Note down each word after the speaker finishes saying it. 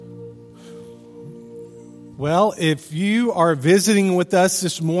Well, if you are visiting with us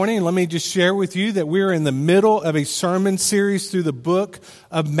this morning, let me just share with you that we're in the middle of a sermon series through the book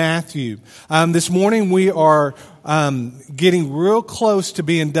of Matthew. This morning we are getting real close to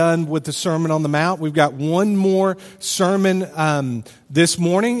being done with the Sermon on the Mount. We've got one more sermon this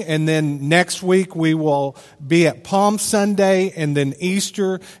morning, and then next week we will be at Palm Sunday and then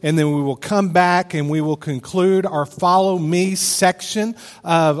Easter, and then we will come back and we will conclude our Follow Me section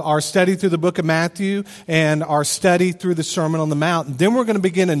of our study through the book of Matthew and our study through the Sermon on the Mount. And then we're going to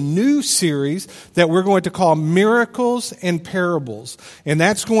begin a new series that we're going to call Miracles and Parables. And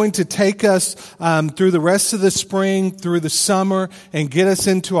that's going to take us through the rest of the spring, through the summer, and get us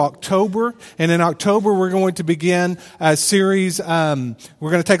into October. And in October, we're going to begin a series. We're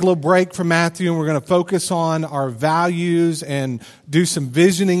going to take a little break from Matthew, and we're going to focus on our values and do some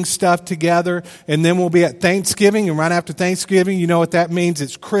visioning stuff together. And then we'll be at Thanksgiving, and right after Thanksgiving, you know what that means?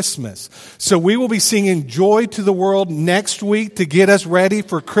 It's Christmas. So we will be singing Joy to the World next week to get us ready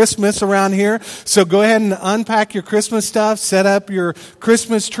for Christmas around here. So go ahead and unpack your Christmas stuff, set up your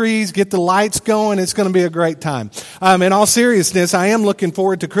Christmas trees, get the lights going. It's going to be a great time. In all seriousness, I am looking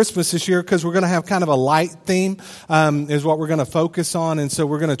forward to Christmas this year because we're going to have kind of a light theme, is what we're going to focus on. And so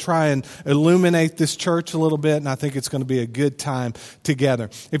we're going to try and illuminate this church a little bit, and I think it's going to be a good time together.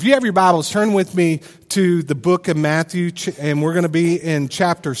 If you have your Bibles, turn with me to the book of Matthew, and we're going to be in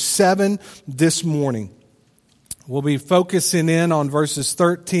chapter 7 this morning. We'll be focusing in on verses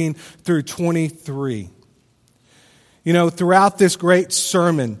 13 through 23. You know, throughout this great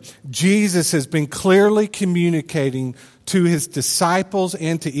sermon, Jesus has been clearly communicating to his disciples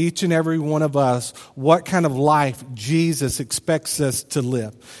and to each and every one of us what kind of life Jesus expects us to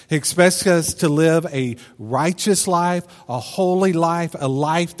live. He expects us to live a righteous life, a holy life, a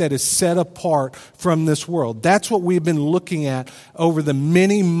life that is set apart from this world. That's what we've been looking at over the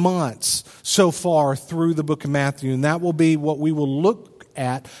many months so far through the book of Matthew, and that will be what we will look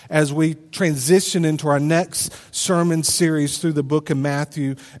at as we transition into our next sermon series through the book of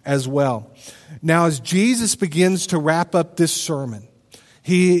Matthew as well. Now, as Jesus begins to wrap up this sermon,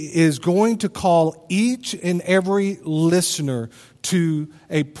 he is going to call each and every listener to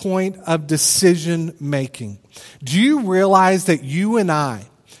a point of decision making. Do you realize that you and I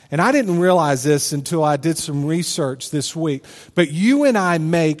didn't realize this until I did some research this week, but you and I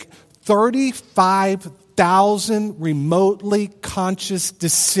make 35,000 remotely conscious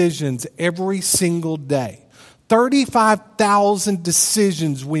decisions every single day. 35,000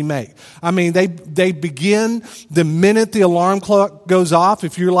 decisions we make. I mean, they begin the minute the alarm clock goes off.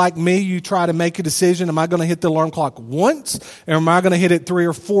 If you're like me, you try to make a decision. Am I going to hit the alarm clock once, or am I going to hit it 3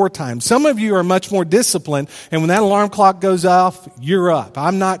 or 4 times? Some of you are much more disciplined, and when that alarm clock goes off, you're up.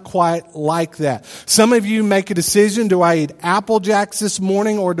 I'm not quite like that. Some of you make a decision. Do I eat Apple Jacks this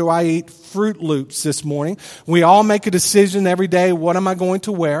morning, or do I eat Fruit Loops this morning? We all make a decision every day. What am I going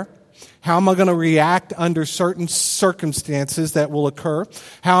to wear? How am I going to react under certain circumstances that will occur?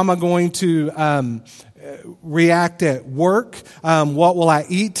 How am I going to react at work? What will I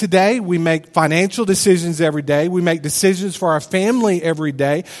eat today? We make financial decisions every day. We make decisions for our family every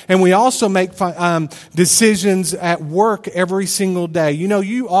day. And we also make decisions at work every single day. You know,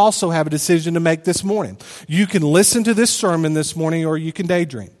 you also have a decision to make this morning. You can listen to this sermon this morning, or you can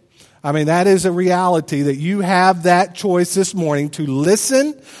daydream. I mean, that is a reality, that you have that choice this morning to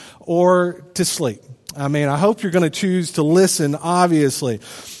listen or to sleep. I mean, I hope you're going to choose to listen, obviously.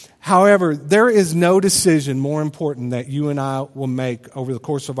 However, there is no decision more important that you and I will make over the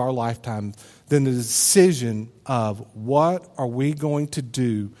course of our lifetime than the decision of what are we going to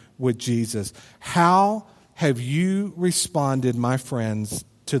do with Jesus. How have you responded, my friends,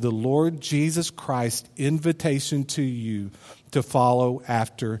 to the Lord Jesus Christ's invitation to you to follow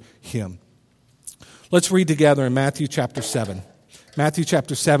after him? Let's read together in Matthew chapter 7. Matthew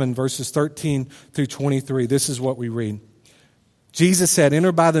chapter 7, verses 13 through 23. This is what we read. Jesus said,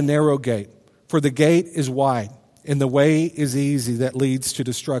 "Enter by the narrow gate, for the gate is wide, and the way is easy that leads to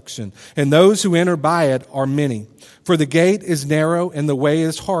destruction. And those who enter by it are many. For the gate is narrow, and the way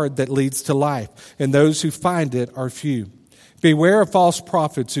is hard that leads to life, and those who find it are few. Beware of false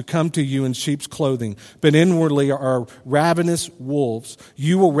prophets who come to you in sheep's clothing, but inwardly are ravenous wolves.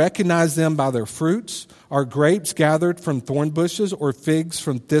 You will recognize them by their fruits. Are grapes gathered from thorn bushes, or figs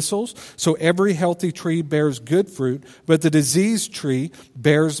from thistles? So every healthy tree bears good fruit, but the diseased tree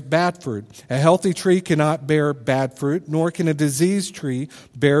bears bad fruit. A healthy tree cannot bear bad fruit, nor can a diseased tree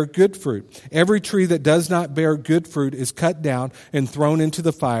bear good fruit. Every tree that does not bear good fruit is cut down and thrown into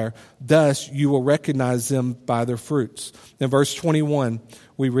the fire. Thus you will recognize them by their fruits." In verse 21,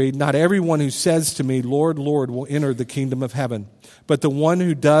 we read, "Not everyone who says to me, 'Lord, Lord,' will enter the kingdom of heaven, but the one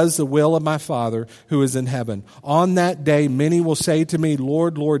who does the will of my Father who is in heaven. On that day, many will say to me,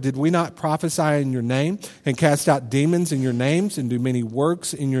 'Lord, Lord, did we not prophesy in your name and cast out demons in your names and do many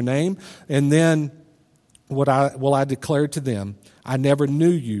works in your name?' And then will I declare to them, 'I never knew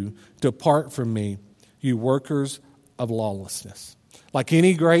you. Depart from me, you workers of lawlessness.'" Like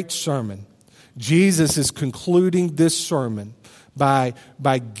any great sermon, Jesus is concluding this sermon by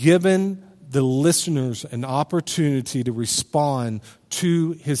giving the listeners an opportunity to respond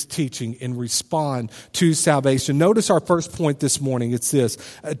to his teaching and respond to salvation. Notice our first point this morning. It's this: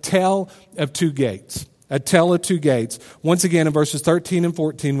 a tale of two gates. A tale of two gates. Once again, in verses 13 and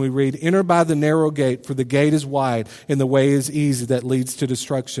 14, we read, "Enter by the narrow gate, for the gate is wide, and the way is easy that leads to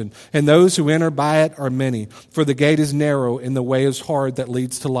destruction. And those who enter by it are many. For the gate is narrow, and the way is hard that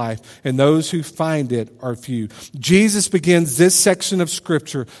leads to life, and those who find it are few." Jesus begins this section of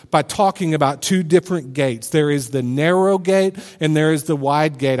Scripture by talking about two different gates. There is the narrow gate, and there is the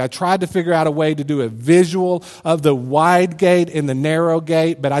wide gate. I tried to figure out a way to do a visual of the wide gate and the narrow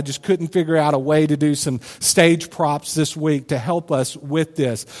gate, but I just couldn't figure out a way to do some stage props this week to help us with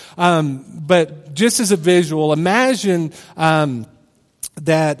this. But just as a visual, imagine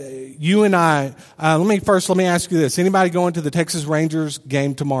that you and I, let me ask you this. Anybody going to the Texas Rangers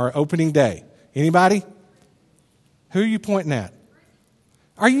game tomorrow, opening day? Anybody? Who are you pointing at?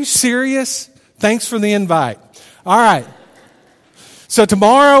 Are you serious? Thanks for the invite. All right. So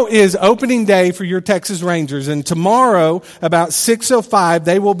tomorrow is opening day for your Texas Rangers, and tomorrow, about 6:05,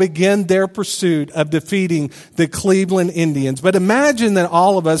 they will begin their pursuit of defeating the Cleveland Indians. But imagine that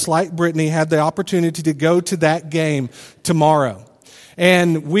all of us, like Brittany, had the opportunity to go to that game tomorrow.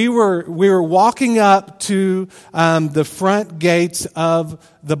 And we were walking up to the front gates of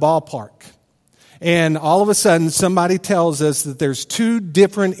the ballpark. And all of a sudden, somebody tells us that there's two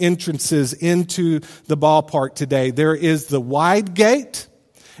different entrances into the ballpark today. There is the wide gate,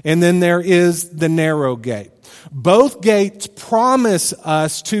 and then there is the narrow gate. Both gates promise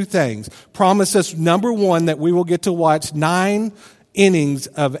us two things. Promise us, number one, that we will get to watch 9 innings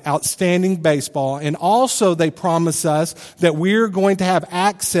of outstanding baseball. And also they promise us that we're going to have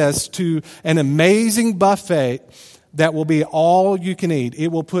access to an amazing buffet that will be all you can eat. It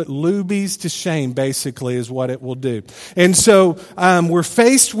will put Luby's to shame, basically, is what it will do. And so we're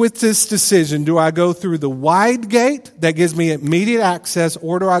faced with this decision. Do I go through the wide gate that gives me immediate access,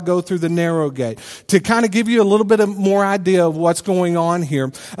 or do I go through the narrow gate? To kind of give you a little bit of more idea of what's going on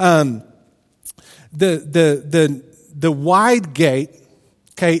here, the wide gate,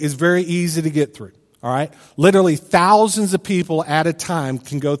 okay, is very easy to get through. All right. Literally thousands of people at a time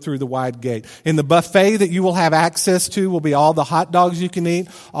can go through the wide gate. And the buffet that you will have access to will be all the hot dogs you can eat,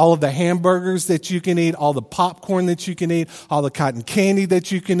 all of the hamburgers that you can eat, all the popcorn that you can eat, all the cotton candy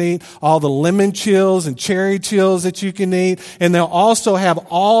that you can eat, all the lemon chills and cherry chills that you can eat. And they'll also have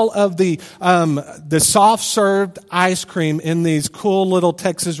all of the soft served ice cream in these cool little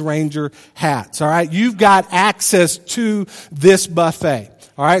Texas Ranger hats. All right. You've got access to this buffet.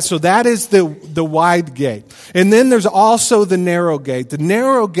 All right, so that is the wide gate. And then there's also the narrow gate. The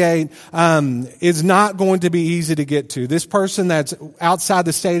narrow gate is not going to be easy to get to. This person that's outside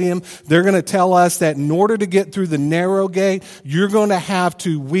the stadium, they're going to tell us that in order to get through the narrow gate, you're going to have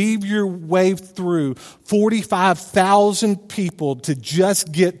to weave your way through 45,000 people to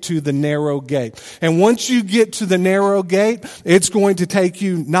just get to the narrow gate. And once you get to the narrow gate, it's going to take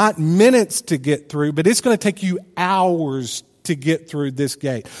you not minutes to get through, but it's going to take you hours to get through this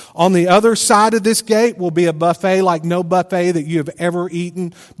gate. On the other side of this gate will be a buffet like no buffet that you have ever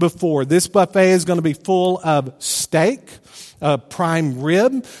eaten before. This buffet is going to be full of steak, prime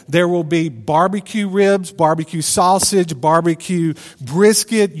rib. There will be barbecue ribs, barbecue sausage, barbecue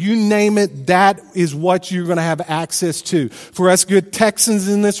brisket. You name it, that is what you're going to have access to. For us good Texans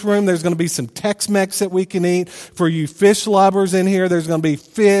in this room, there's going to be some Tex-Mex that we can eat. For you fish lovers in here, there's going to be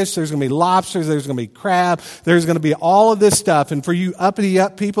fish, there's going to be lobsters, there's going to be crab, there's going to be all of this stuff. And for you uppity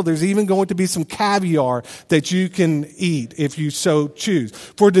up people, there's even going to be some caviar that you can eat if you so choose.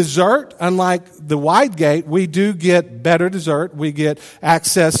 For dessert, unlike the wide gate, we do get better dessert. We get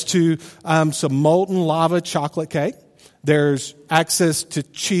access to some molten lava chocolate cake. There's access to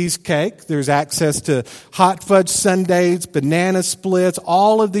cheesecake. There's access to hot fudge sundaes, banana splits,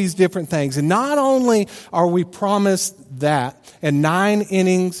 all of these different things. And not only are we promised that and 9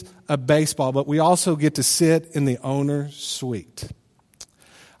 innings of baseball, but we also get to sit in the owner's suite.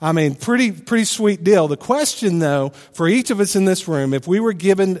 I mean, pretty sweet deal. The question, though, for each of us in this room, if we were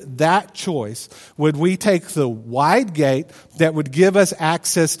given that choice, would we take the wide gate that would give us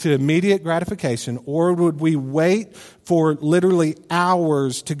access to immediate gratification, or would we wait for literally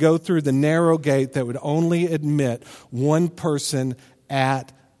hours to go through the narrow gate that would only admit one person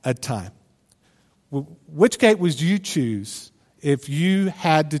at a time. Which gate would you choose if you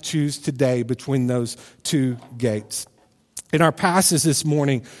had to choose today between those two gates? In our passage this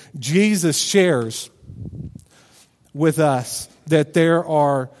morning, Jesus shares with us that there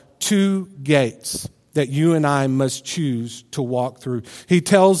are two gates that you and I must choose to walk through. He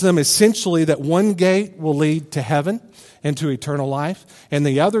tells them essentially that one gate will lead to heaven and to eternal life, and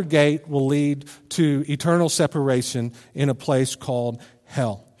the other gate will lead to eternal separation in a place called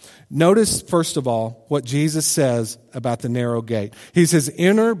hell. Notice, first of all, what Jesus says about the narrow gate. He says,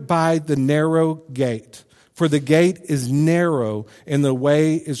 "Enter by the narrow gate, for the gate is narrow and the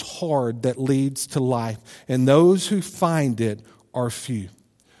way is hard that leads to life, and those who find it are few."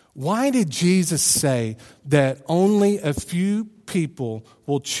 Why did Jesus say that only a few people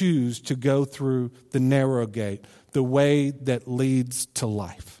will choose to go through the narrow gate, the way that leads to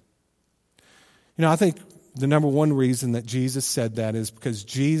life? You know, I think the number one reason that Jesus said that is because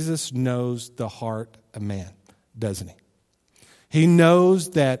Jesus knows the heart of man, doesn't he? He knows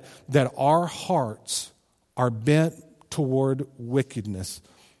that our hearts are bent toward wickedness.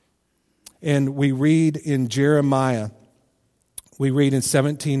 And we read in Jeremiah, we read in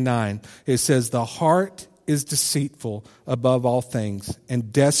 17:9, it says, "The heart is deceitful above all things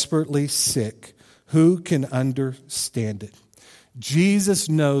and desperately sick. Who can understand it?" Jesus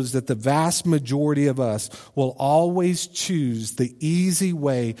knows that the vast majority of us will always choose the easy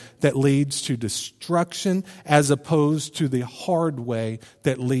way that leads to destruction as opposed to the hard way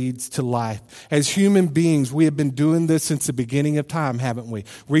that leads to life. As human beings, we have been doing this since the beginning of time, haven't we?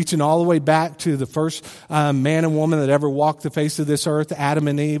 Reaching all the way back to the first man and woman that ever walked the face of this earth, Adam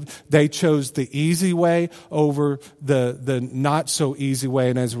and Eve. They chose the easy way over the not so easy way.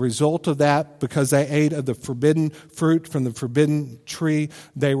 And as a result of that, because they ate of the forbidden fruit from the forbidden tree,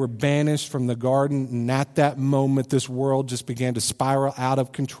 they were banished from the garden, and at that moment this world just began to spiral out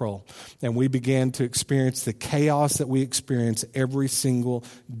of control, and we began to experience the chaos that we experience every single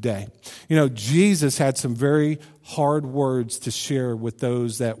day. You know, Jesus had some very hard words to share with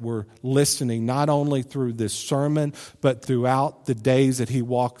those that were listening, not only through this sermon, but throughout the days that he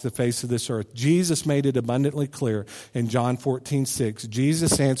walked the face of this earth. Jesus made it abundantly clear in John 14:6.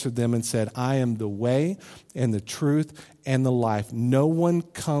 Jesus answered them and said, "I am the way and the truth and the life. No one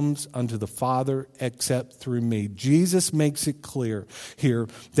comes unto the Father except through me." Jesus makes it clear here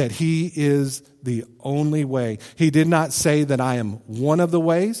that he is the only way. He did not say that I am one of the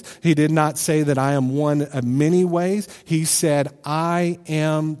ways. He did not say that I am one of many ways. He said, "I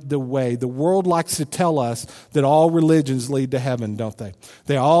am the way." The world likes to tell us that all religions lead to heaven, don't they?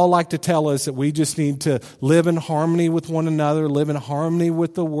 They all like to tell us that we just need to live in harmony with one another, live in harmony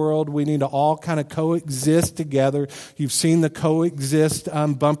with the world. We need to all kind of coexist together. You've seen the coexist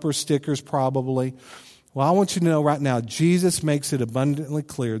bumper stickers probably. Well, I want you to know right now, Jesus makes it abundantly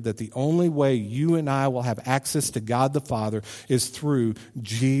clear that the only way you and I will have access to God the Father is through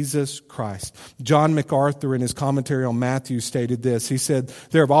Jesus Christ. John MacArthur, in his commentary on Matthew, stated this. He said,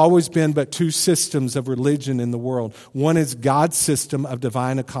 "There have always been but two systems of religion in the world. One is God's system of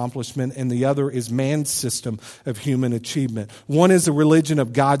divine accomplishment, and the other is man's system of human achievement. One is the religion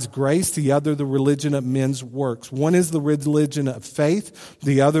of God's grace, the other the religion of men's works. One is the religion of faith,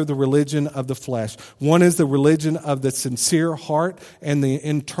 the other the religion of the flesh. One is the religion of the sincere heart and the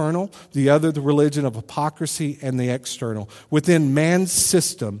internal, the other the religion of hypocrisy and the external. Within man's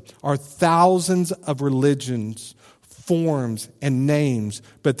system are thousands of religions, forms, and names,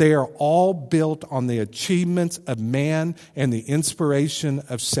 but they are all built on the achievements of man and the inspiration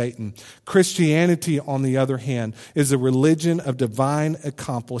of Satan. Christianity, on the other hand, is a religion of divine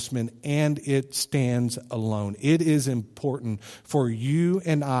accomplishment, and it stands alone." It is important for you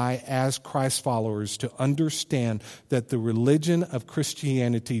and I as Christ followers to understand that the religion of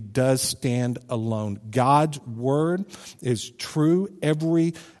Christianity does stand alone. God's word is true.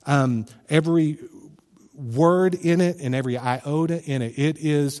 Every word in it and every iota in it, it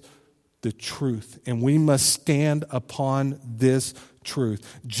is the truth. And we must stand upon this truth.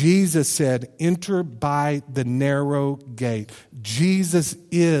 Jesus said, "Enter by the narrow gate." Jesus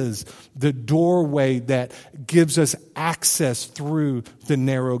is the doorway that gives us access through the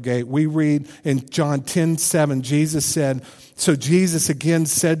narrow gate. We read in John 10:7, Jesus said, "So Jesus again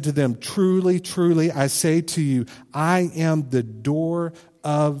said to them, 'Truly, truly, I say to you, I am the door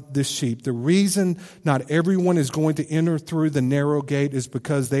of the sheep. The reason not everyone is going to enter through the narrow gate is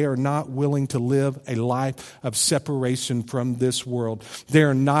because they are not willing to live a life of separation from this world. They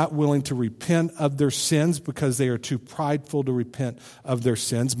are not willing to repent of their sins because they are too prideful to repent of their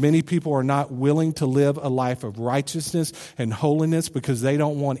sins. Many people are not willing to live a life of righteousness and holiness because they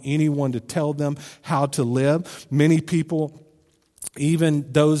don't want anyone to tell them how to live. Many people,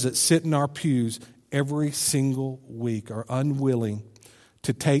 even those that sit in our pews every single week, are unwilling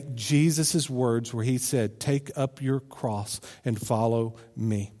to take Jesus' words where he said, take up your cross and follow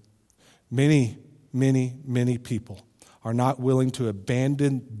me. Many, many, many people are not willing to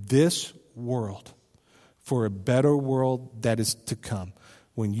abandon this world for a better world that is to come.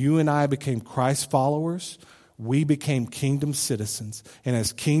 When you and I became Christ followers, we became kingdom citizens. And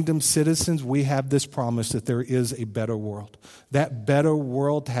as kingdom citizens, we have this promise that there is a better world. That better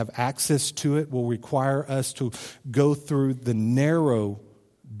world, to have access to it, will require us to go through the narrow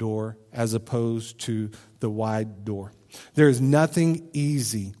door as opposed to the wide door. There is nothing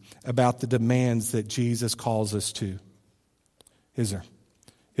easy about the demands that Jesus calls us to, is there?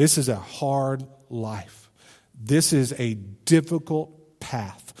 This is a hard life. This is a difficult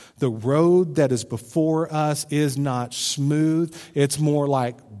path. The road that is before us is not smooth. It's more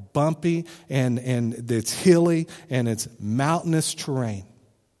like bumpy and it's hilly and it's mountainous terrain.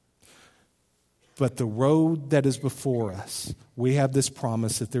 But the road that is before us, we have this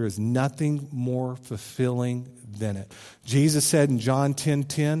promise that there is nothing more fulfilling than it. Jesus said in John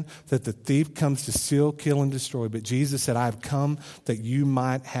 10:10 that the thief comes to steal, kill, and destroy. But Jesus said, I have come that you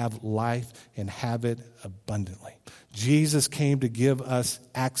might have life and have it abundantly. Jesus came to give us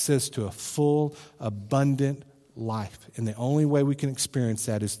access to a full, abundant life. And the only way we can experience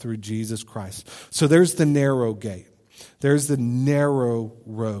that is through Jesus Christ. So there's the narrow gate. There's the narrow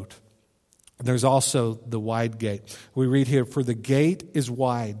road. There's also the wide gate. We read here, for the gate is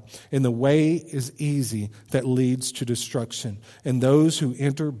wide and the way is easy that leads to destruction, and those who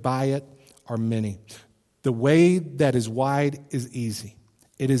enter by it are many. The way that is wide is easy.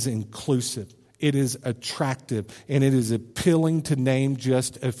 It is inclusive. It is attractive, and it is appealing to name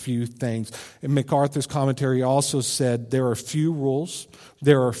just a few things. And MacArthur's commentary also said there are few rules,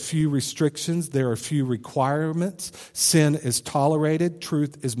 there are few restrictions, there are few requirements. Sin is tolerated,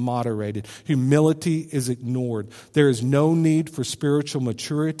 truth is moderated, humility is ignored. There is no need for spiritual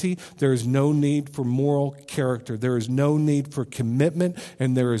maturity, there is no need for moral character, there is no need for commitment,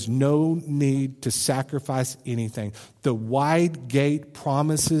 and there is no need to sacrifice anything. The wide gate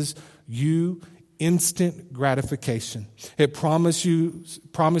promises you instant gratification. It promises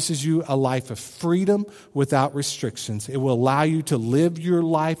you a life of freedom without restrictions. It will allow you to live your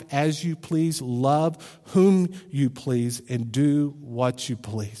life as you please, love whom you please, and do what you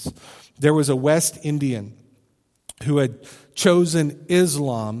please. There was a West Indian who had chosen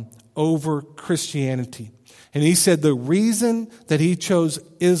Islam over Christianity. And he said the reason that he chose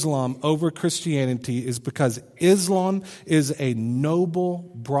Islam over Christianity is because Islam is a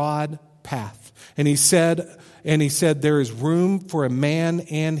noble, broad path. And he said there is room for a man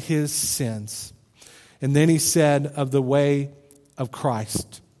and his sins. And then he said of the way of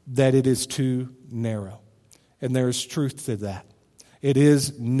Christ that it is too narrow. And there is truth to that. It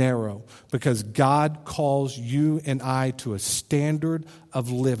is narrow because God calls you and I to a standard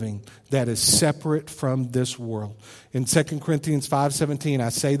of living that is separate from this world. In 2 Corinthians 5:17, I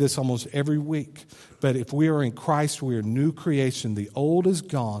say this almost every week, but if we are in Christ, we are new creation. The old is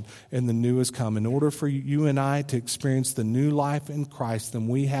gone and the new has come. In order for you and I to experience the new life in Christ, then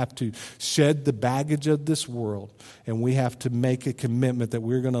we have to shed the baggage of this world, and we have to make a commitment that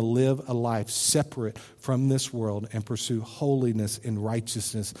we're going to live a life separate from this world and pursue holiness and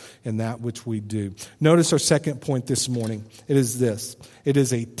righteousness in that which we do. Notice our second point this morning. It is this. It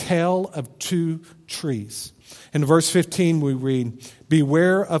is a tale of two trees. In verse 15 we read,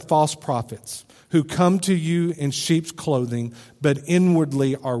 beware of false prophets who come to you in sheep's clothing, but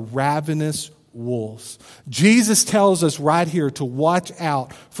inwardly are ravenous wolves. Jesus tells us right here to watch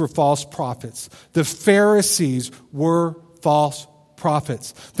out for false prophets. The Pharisees were false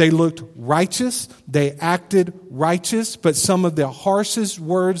prophets. They looked righteous, they acted righteous, but some of the harshest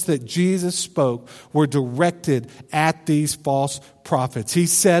words that Jesus spoke were directed at these false prophets. He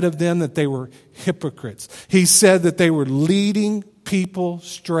said of them that they were hypocrites. He said that they were leading people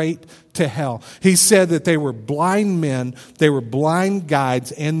straight to hell. He said that they were blind men, they were blind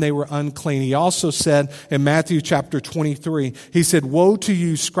guides, and they were unclean. He also said in Matthew chapter 23, he said, "Woe to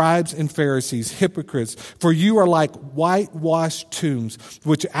you, scribes and Pharisees, hypocrites, for you are like whitewashed tombs,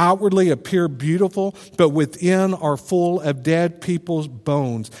 which outwardly appear beautiful, but within are full of dead people's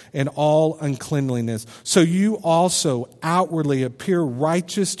bones and all uncleanliness. So you also outwardly appear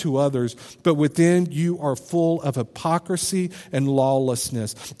righteous to others, but within you are full of hypocrisy and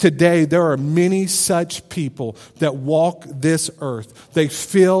lawlessness." Today, there are many such people that walk this earth. They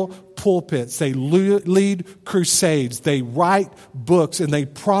fill pulpits, they lead crusades, they write books, and they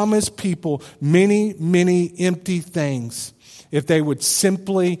promise people many, many empty things if they would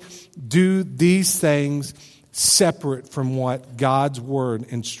simply do these things separate from what God's word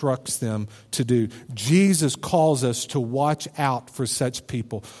instructs them to do. Jesus calls us to watch out for such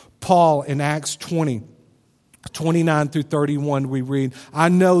people. Paul in Acts 20, 29 through 31, we read, "I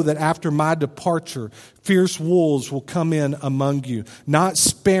know that after my departure, fierce wolves will come in among you, not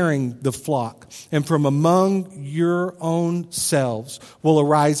sparing the flock. And from among your own selves will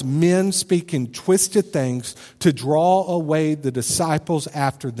arise men speaking twisted things to draw away the disciples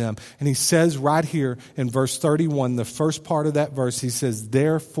after them." And he says right here in verse 31, the first part of that verse, he says,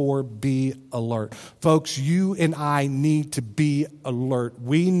 "Therefore be alert." Folks, you and I need to be alert.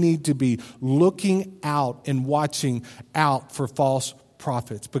 We need to be looking out and watching out for false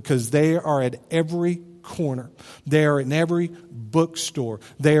prophets, because they are at every corner. They are in every bookstore.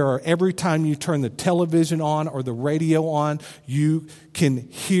 They are every time you turn the television on or the radio on, you can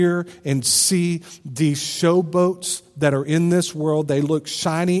hear and see these showboats that are in this world. They look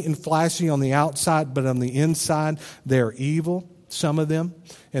shiny and flashy on the outside, but on the inside, they're evil, some of them,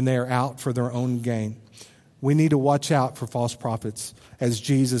 and they're out for their own gain. We need to watch out for false prophets, as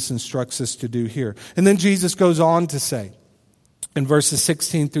Jesus instructs us to do here. And then Jesus goes on to say, in verses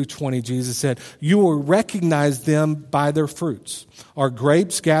 16 through 20, Jesus said, "You will recognize them by their fruits. Are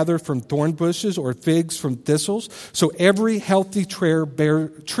grapes gathered from thorn bushes or figs from thistles? So every healthy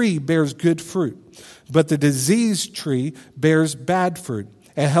tree bears good fruit, but the diseased tree bears bad fruit.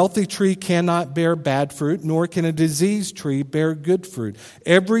 A healthy tree cannot bear bad fruit, nor can a diseased tree bear good fruit.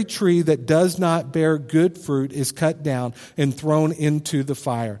 Every tree that does not bear good fruit is cut down and thrown into the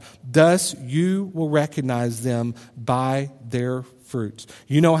fire. Thus you will recognize them by their fruits."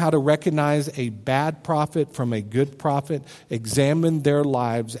 You know how to recognize a bad prophet from a good prophet? Examine their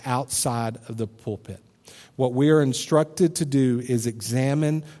lives outside of the pulpit. What we are instructed to do is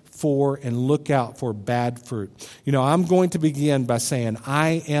examine for and look out for bad fruit. You know, I'm going to begin by saying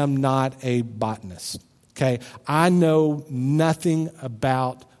I am not a botanist. Okay? I know nothing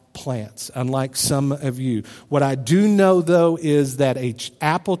about plants, unlike some of you. What I do know, though, is that an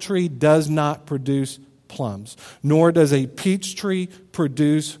apple tree does not produce plums, nor does a peach tree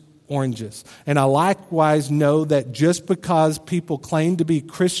produce oranges. And I likewise know that just because people claim to be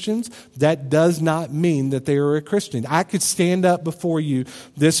Christians, that does not mean that they are a Christian. I could stand up before you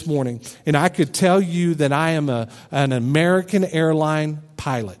this morning and I could tell you that I am an American airline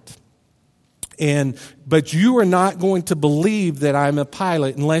pilot. But you are not going to believe that I'm a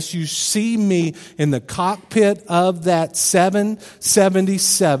pilot unless you see me in the cockpit of that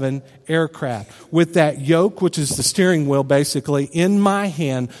 777 aircraft with that yoke, which is the steering wheel basically, in my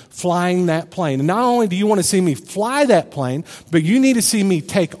hand, flying that plane. And not only do you want to see me fly that plane, but you need to see me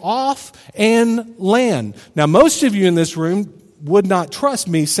take off and land. Now, most of you in this room would not trust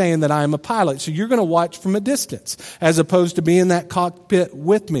me saying that I'm a pilot. So you're going to watch from a distance as opposed to being in that cockpit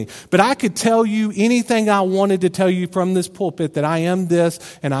with me. But I could tell you anything I wanted to tell you from this pulpit, that I am this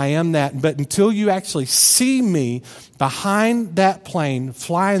and I am that. But until you actually see me behind that plane,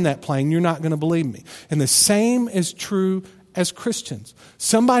 flying that plane, you're not going to believe me. And the same is true as Christians.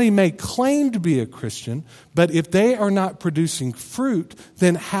 Somebody may claim to be a Christian, but if they are not producing fruit,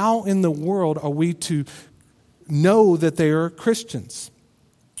 then how in the world are we to know that they are Christians?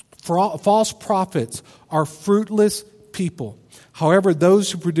 False prophets are fruitless people. However,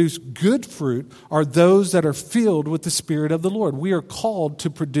 those who produce good fruit are those that are filled with the Spirit of the Lord. We are called to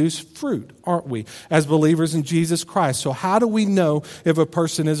produce fruit, aren't we, as believers in Jesus Christ? So how do we know if a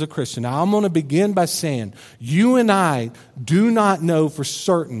person is a Christian? Now, I'm going to begin by saying, you and I do not know for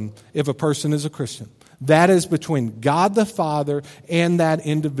certain if a person is a Christian. That is between God the Father and that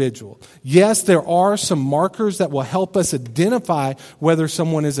individual. Yes, there are some markers that will help us identify whether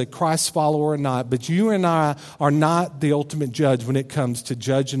someone is a Christ follower or not, but you and I are not the ultimate judge when it comes to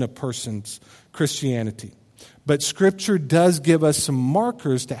judging a person's Christianity. But Scripture does give us some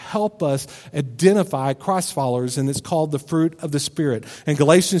markers to help us identify Christ followers, and it's called the fruit of the Spirit. In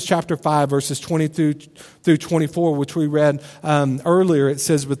Galatians chapter 5, verses 20 through 24, which we read earlier, it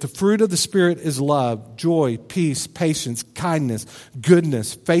says, "But the fruit of the Spirit is love, joy, peace, patience, kindness,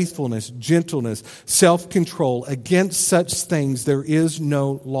 goodness, faithfulness, gentleness, self-control. Against such things there is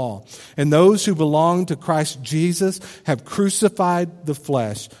no law. And those who belong to Christ Jesus have crucified the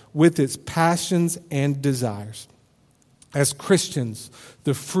flesh with its passions and desires." As Christians,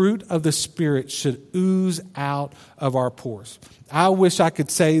 the fruit of the Spirit should ooze out of our pores. I wish I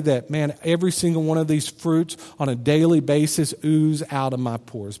could say that, man, every single one of these fruits on a daily basis ooze out of my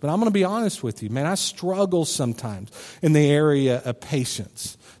pores. But I'm going to be honest with you, man, I struggle sometimes in the area of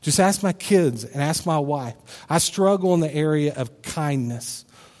patience. Just ask my kids and ask my wife. I struggle in the area of kindness.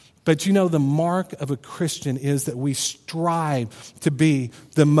 But you know, the mark of a Christian is that we strive to be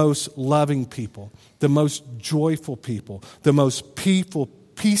the most loving people, the most joyful people, the most peaceful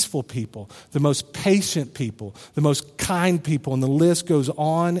people, the most patient people, the most kind people, and the list goes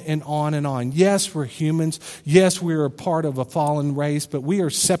on and on and on. Yes, we're humans. Yes, we are a part of a fallen race, but we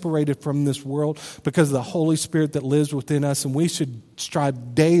are separated from this world because of the Holy Spirit that lives within us, and we should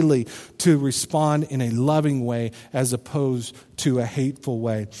strive daily to respond in a loving way as opposed to a hateful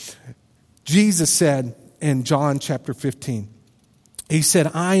way. Jesus said in John chapter 15, he said,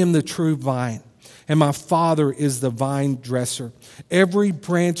 "I am the true vine, and my Father is the vine dresser. Every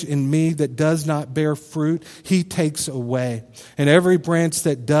branch in me that does not bear fruit, he takes away. And every branch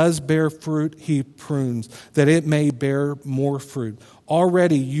that does bear fruit, he prunes, that it may bear more fruit.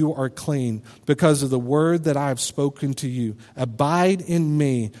 Already you are clean because of the word that I have spoken to you. Abide in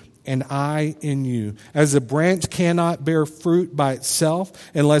me, and I in you. As a branch cannot bear fruit by itself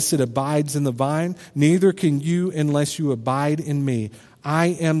unless it abides in the vine, neither can you unless you abide in me. I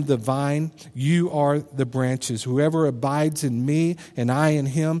am the vine, you are the branches. Whoever abides in me and I in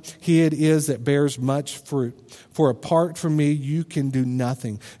him, he it is that bears much fruit. For apart from me, you can do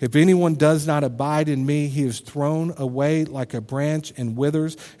nothing. If anyone does not abide in me, he is thrown away like a branch and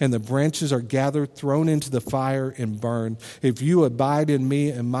withers, and the branches are gathered, thrown into the fire and burned. If you abide in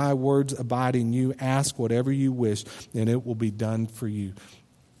me and my words abide in you, ask whatever you wish, and it will be done for you."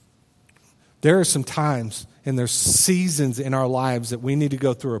 There are some times and there's seasons in our lives that we need to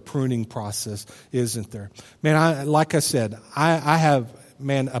go through a pruning process, isn't there? Man, like I said, I have,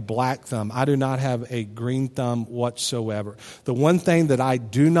 a black thumb. I do not have a green thumb whatsoever. The one thing that I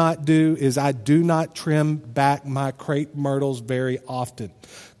do not do is I do not trim back my crepe myrtles very often,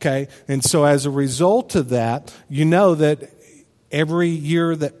 okay? And so as a result of that, you know that every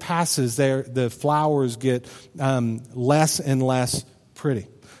year that passes, the flowers get less and less pretty.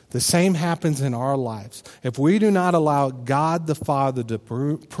 The same happens in our lives. If we do not allow God the Father to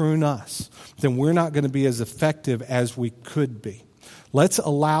prune us, then we're not going to be as effective as we could be. Let's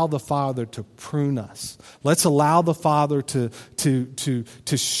allow the Father to prune us. Let's allow the Father to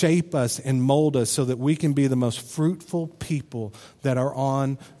shape us and mold us so that we can be the most fruitful people that are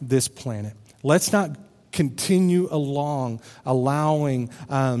on this planet. Let's not continue along allowing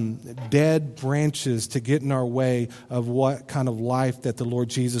dead branches to get in our way of what kind of life that the Lord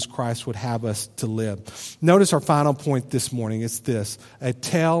Jesus Christ would have us to live. Notice our final point this morning. It's this: a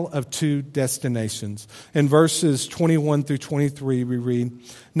tale of two destinations. In verses 21 through 23, we read,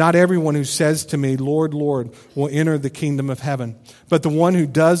 "Not everyone who says to me, 'Lord, Lord,' will enter the kingdom of heaven, but the one who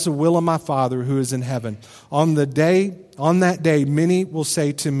does the will of my Father who is in heaven. On that day, many will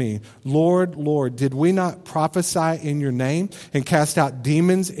say to me, 'Lord, Lord, did we not prophesy in your name and cast out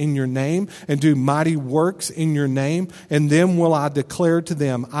demons in your name and do mighty works in your name?' And then will I declare to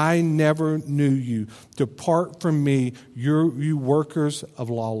them, 'I never knew you. Depart from me, you workers of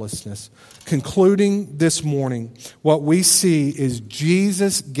lawlessness.'" Concluding this morning, what we see is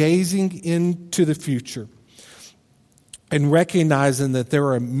Jesus gazing into the future and recognizing that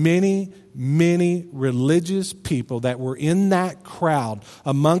there are many religious people that were in that crowd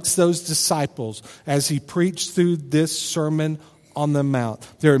amongst those disciples as he preached through this Sermon on the Mount.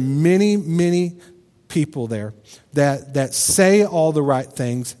 There are many people there that say all the right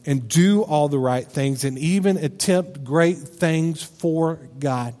things and do all the right things and even attempt great things for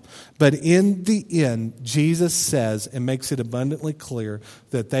God. But in the end, Jesus says and makes it abundantly clear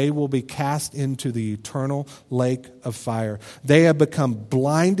that they will be cast into the eternal lake of fire. They have become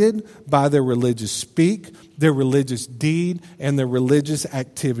blinded by their religious speak, their religious deed, and their religious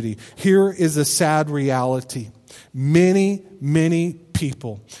activity. Here is a sad reality. Many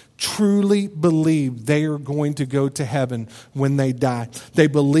people truly believe they are going to go to heaven when they die. They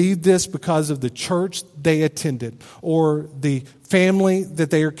believe this because of the church they attended, or the family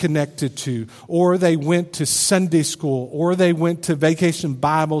that they are connected to, or they went to Sunday school, or they went to vacation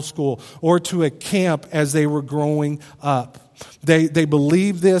Bible school, or to a camp as they were growing up. They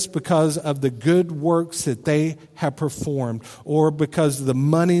believe this because of the good works that they have performed, or because of the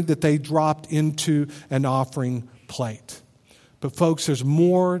money that they dropped into an offering plate. But folks, there's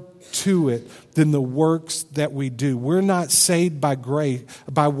more to it than the works that we do. We're not saved by grace,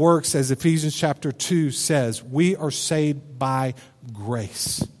 by works, as Ephesians chapter 2 says. We are saved by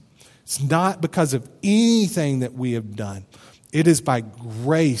grace. It's not because of anything that we have done. It is by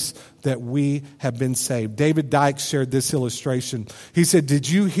grace that we have been saved. David Dykes shared this illustration. He said, "Did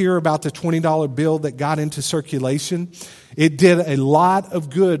you hear about the $20 bill that got into circulation? It did a lot of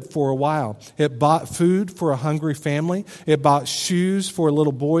good for a while. It bought food for a hungry family. It bought shoes for a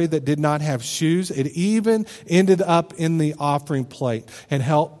little boy that did not have shoes. It even ended up in the offering plate and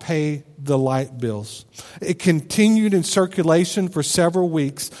helped pay the light bills. It continued in circulation for several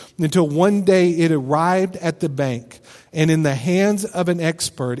weeks until one day it arrived at the bank. And in the hands of an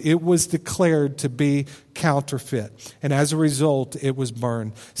expert, it was declared to be counterfeit. And as a result, it was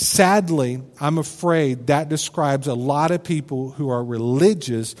burned. Sadly, I'm afraid that describes a lot of people who are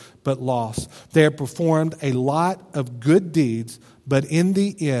religious but lost. They have performed a lot of good deeds, but in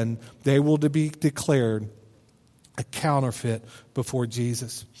the end, they will be declared a counterfeit before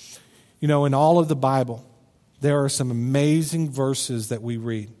Jesus." You know, in all of the Bible, there are some amazing verses that we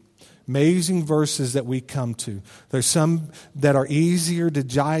read. Amazing verses that we come to. There's some that are easier to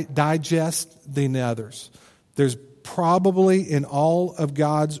digest than others. There's probably in all of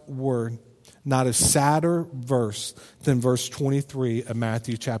God's Word not a sadder verse than verse 23 of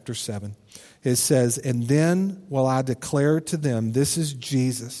Matthew chapter 7. It says, "And then will I declare to them," this is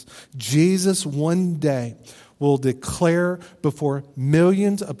Jesus. Jesus one day will declare before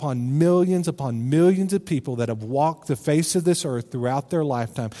millions upon millions upon millions of people that have walked the face of this earth throughout their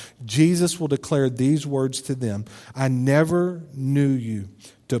lifetime. Jesus will declare these words to them: "I never knew you.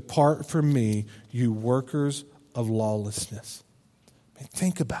 Depart from me, you workers of lawlessness." I mean,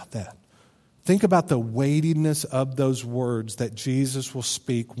 think about that. Think about the weightiness of those words that Jesus will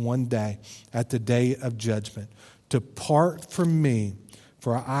speak one day at the day of judgment. "Depart from me,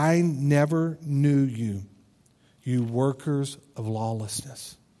 for I never knew you, you workers of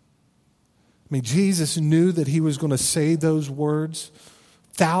lawlessness." I mean, Jesus knew that he was going to say those words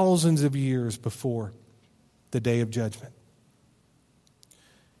thousands of years before the day of judgment.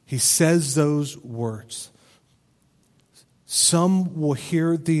 He says those words. Some will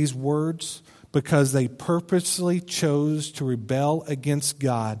hear these words because they purposely chose to rebel against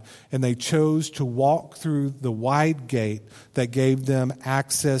God, and they chose to walk through the wide gate that gave them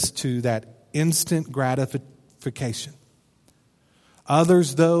access to that instant gratification.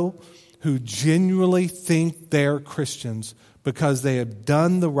 Others, though, who genuinely think they're Christians because they have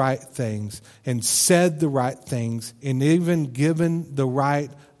done the right things and said the right things and even given the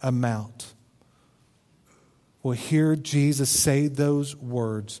right amount, will hear Jesus say those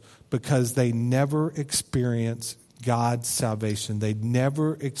words because they never experience God's salvation. They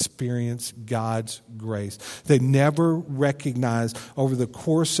never experience God's grace. They never recognize over the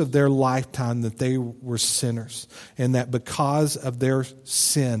course of their lifetime that they were sinners, and that because of their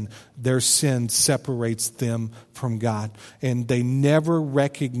sin separates them from God. And they never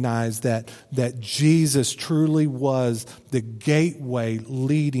recognize that Jesus truly was the gateway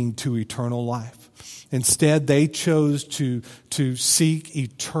leading to eternal life. Instead, they chose to seek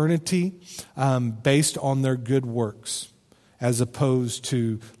eternity based on their good works, as opposed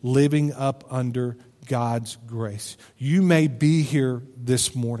to living up under God's grace. You may be here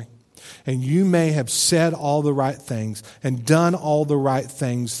this morning, and you may have said all the right things and done all the right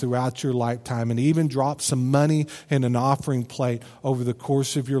things throughout your lifetime, and even dropped some money in an offering plate over the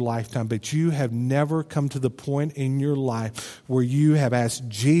course of your lifetime. But you have never come to the point in your life where you have asked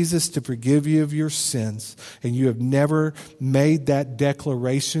Jesus to forgive you of your sins, and you have never made that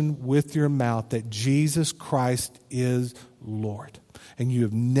declaration with your mouth that Jesus Christ is Lord. And you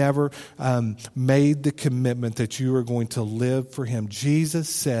have never made the commitment that you are going to live for him. Jesus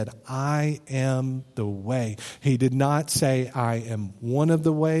said, "I am the way." He did not say, "I am one of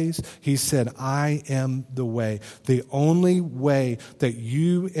the ways." He said, "I am the way." The only way that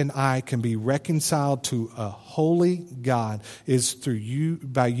you and I can be reconciled to a holy God is through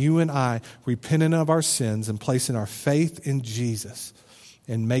you and I repenting of our sins and placing our faith in Jesus,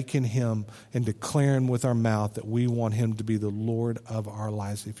 and making him and declaring with our mouth that we want him to be the Lord of our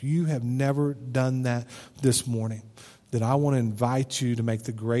lives. If you have never done that this morning, then I want to invite you to make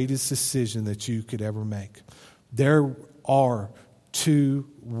the greatest decision that you could ever make. There are two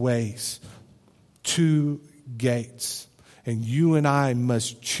ways, two gates. And you and I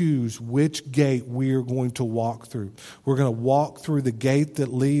must choose which gate we are going to walk through. We're going to walk through the gate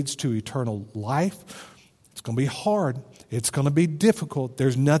that leads to eternal life. It's going to be hard. It's going to be difficult.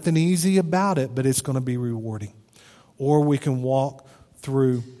 There's nothing easy about it, but it's going to be rewarding. Or we can walk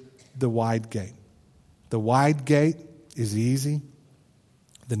through the wide gate. The wide gate is easy.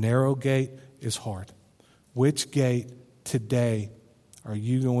 The narrow gate is hard. Which gate today are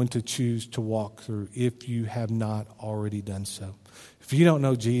you going to choose to walk through if you have not already done so? If you don't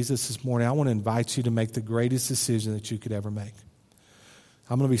know Jesus this morning, I want to invite you to make the greatest decision that you could ever make.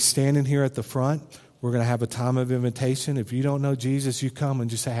 I'm going to be standing here at the front. We're going to have a time of invitation. If you don't know Jesus, you come and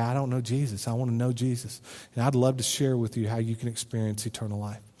just say, hey, I don't know Jesus. I want to know Jesus. And I'd love to share with you how you can experience eternal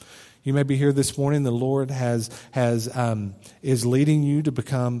life. You may be here this morning. The Lord is leading you to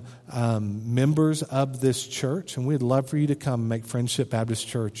become members of this church, and we'd love for you to come and make Friendship Baptist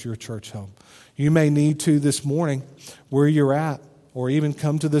Church your church home. You may need to this morning, where you're at, or even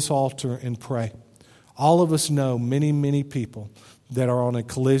come to this altar and pray. All of us know many, many people that are on a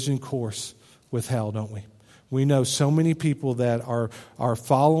collision course with hell, don't we? We know so many people that are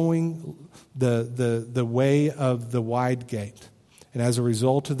following the way of the wide gate. And as a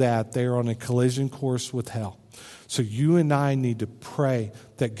result of that, they are on a collision course with hell. So you and I need to pray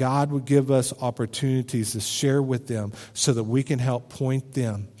that God would give us opportunities to share with them so that we can help point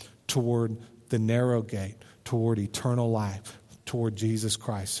them toward the narrow gate, toward eternal life, toward Jesus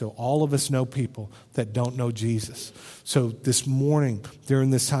Christ. So all of us know people that don't know Jesus. So this morning,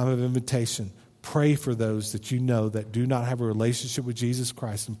 during this time of invitation, pray for those that you know that do not have a relationship with Jesus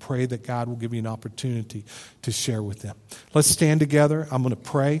Christ, and pray that God will give you an opportunity to share with them. Let's stand together. I'm going to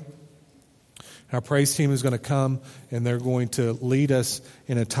pray. Our praise team is going to come, and they're going to lead us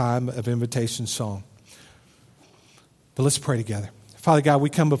in a time of invitation song. But let's pray together. Father God, we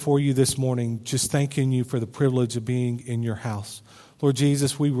come before you this morning just thanking you for the privilege of being in your house. Lord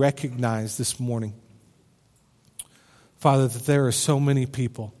Jesus, we recognize this morning, Father, that there are so many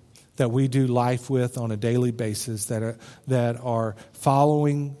people that we do life with on a daily basis that are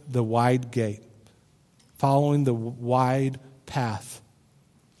following the wide gate, following the wide path,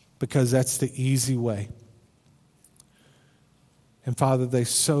 because that's the easy way. And Father, they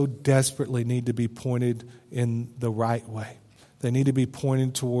so desperately need to be pointed in the right way. They need to be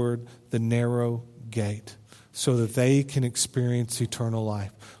pointed toward the narrow gate so that they can experience eternal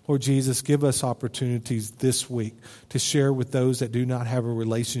life. Lord Jesus, give us opportunities this week to share with those that do not have a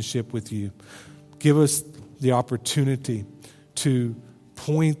relationship with you. Give us the opportunity to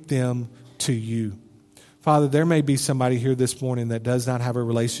point them to you. Father, there may be somebody here this morning that does not have a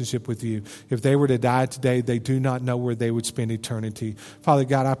relationship with you. If they were to die today, they do not know where they would spend eternity. Father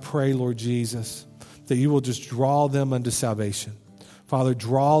God, I pray, Lord Jesus, that you will just draw them unto salvation. Father,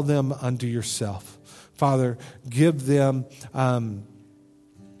 draw them unto yourself. Father, give them,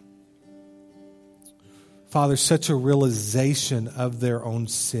 Father, such a realization of their own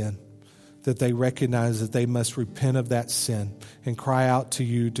sin that they recognize that they must repent of that sin and cry out to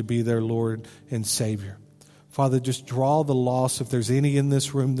you to be their Lord and Savior. Father, just draw the lost, if there's any in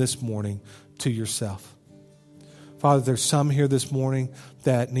this room this morning, to yourself. Father, there's some here this morning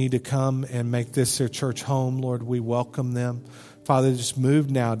that need to come and make this their church home. Lord, we welcome them. Father, just move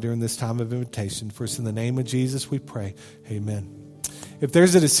now during this time of invitation. For us, in the name of Jesus, we pray. Amen. If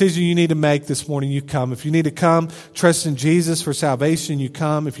there's a decision you need to make this morning, you come. If you need to come, trust in Jesus for salvation, you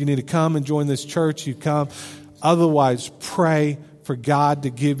come. If you need to come and join this church, you come. Otherwise, pray for God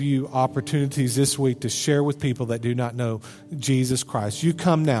to give you opportunities this week to share with people that do not know Jesus Christ. You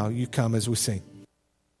come now. You come as we sing.